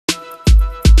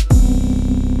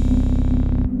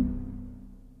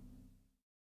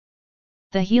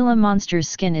The Gila monster's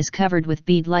skin is covered with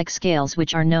bead-like scales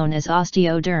which are known as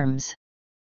osteoderms.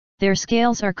 Their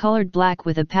scales are colored black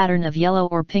with a pattern of yellow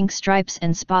or pink stripes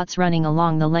and spots running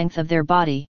along the length of their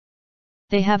body.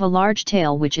 They have a large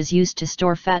tail which is used to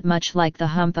store fat, much like the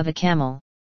hump of a camel.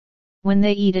 When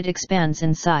they eat, it expands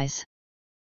in size.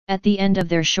 At the end of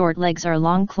their short legs are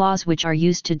long claws which are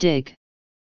used to dig.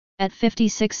 At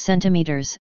 56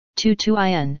 centimeters, 2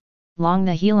 in, long,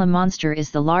 the Gila monster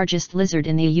is the largest lizard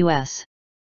in the U.S.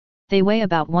 They weigh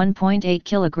about 1.8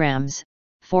 kilograms,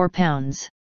 4 pounds.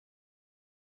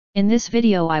 In this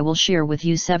video I will share with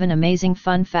you 7 amazing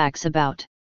fun facts about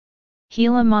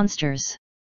Gila monsters.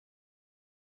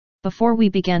 Before we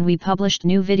begin, we published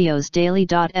new videos daily,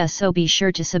 so be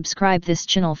sure to subscribe this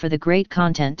channel for the great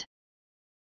content.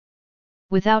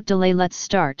 Without delay, let's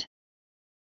start.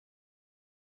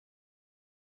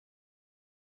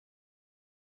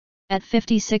 At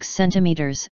 56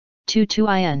 centimeters, 2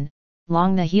 in,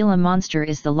 long, the Gila monster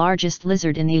is the largest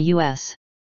lizard in the U.S.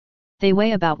 They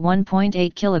weigh about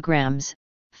 1.8 kilograms,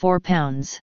 4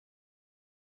 pounds.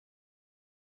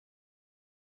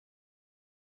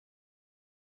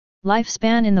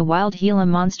 Lifespan in the wild: Gila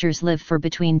monsters live for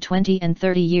between 20 and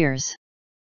 30 years.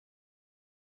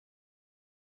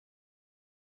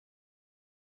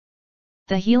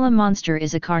 The Gila monster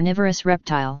is a carnivorous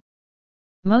reptile.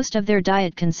 Most of their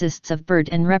diet consists of bird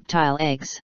and reptile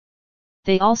eggs.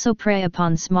 They also prey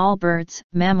upon small birds,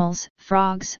 mammals,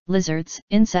 frogs, lizards,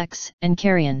 insects, and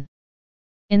carrion.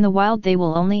 In the wild they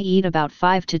will only eat about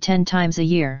 5 to 10 times a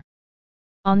year.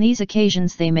 On these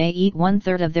occasions they may eat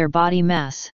 1/3 of their body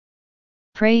mass.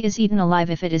 Prey is eaten alive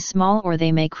if it is small, or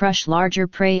they may crush larger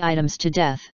prey items to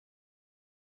death.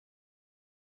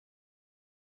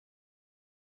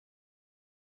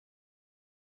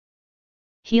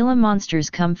 Gila monsters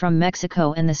come from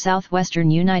Mexico and the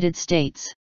southwestern United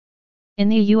States. In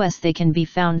the U.S. they can be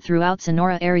found throughout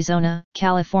Sonora, Arizona,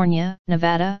 California,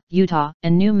 Nevada, Utah,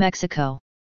 and New Mexico.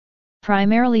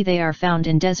 Primarily they are found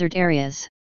in desert areas.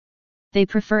 They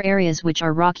prefer areas which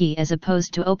are rocky as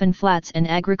opposed to open flats and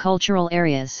agricultural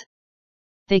areas.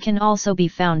 They can also be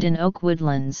found in oak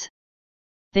woodlands.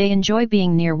 They enjoy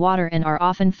being near water and are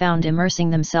often found immersing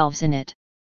themselves in it.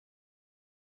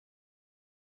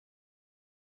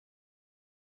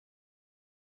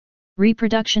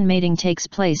 Reproduction: mating takes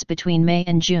place between May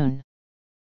and June.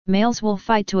 Males will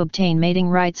fight to obtain mating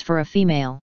rights for a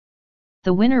female.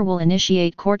 The winner will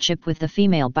initiate courtship with the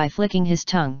female by flicking his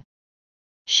tongue.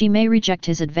 She may reject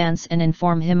his advance and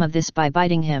inform him of this by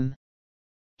biting him.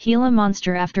 Gila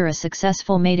monster: after a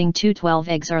successful mating, 12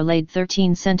 eggs are laid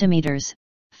 13 centimeters,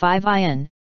 5 in,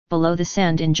 below the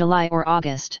sand in July or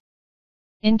August.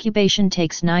 Incubation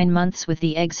takes 9 months, with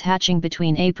the eggs hatching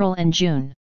between April and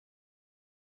June.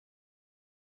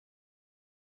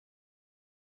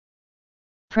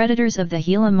 Predators of the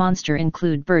Gila monster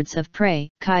include birds of prey,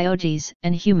 coyotes,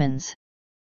 and humans.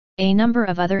 A number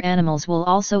of other animals will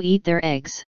also eat their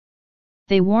eggs.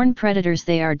 They warn predators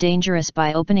they are dangerous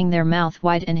by opening their mouth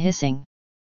wide and hissing.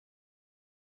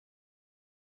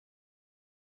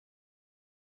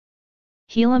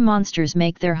 Gila monsters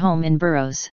make their home in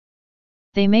burrows.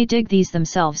 They may dig these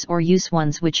themselves or use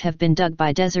ones which have been dug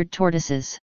by desert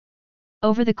tortoises.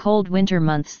 Over the cold winter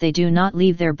months they do not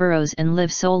leave their burrows and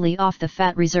live solely off the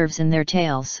fat reserves in their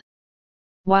tails.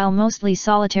 While mostly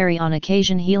solitary, on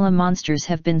occasion Gila monsters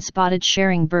have been spotted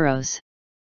sharing burrows.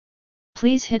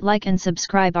 Please hit like and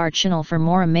subscribe our channel for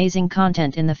more amazing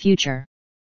content in the future.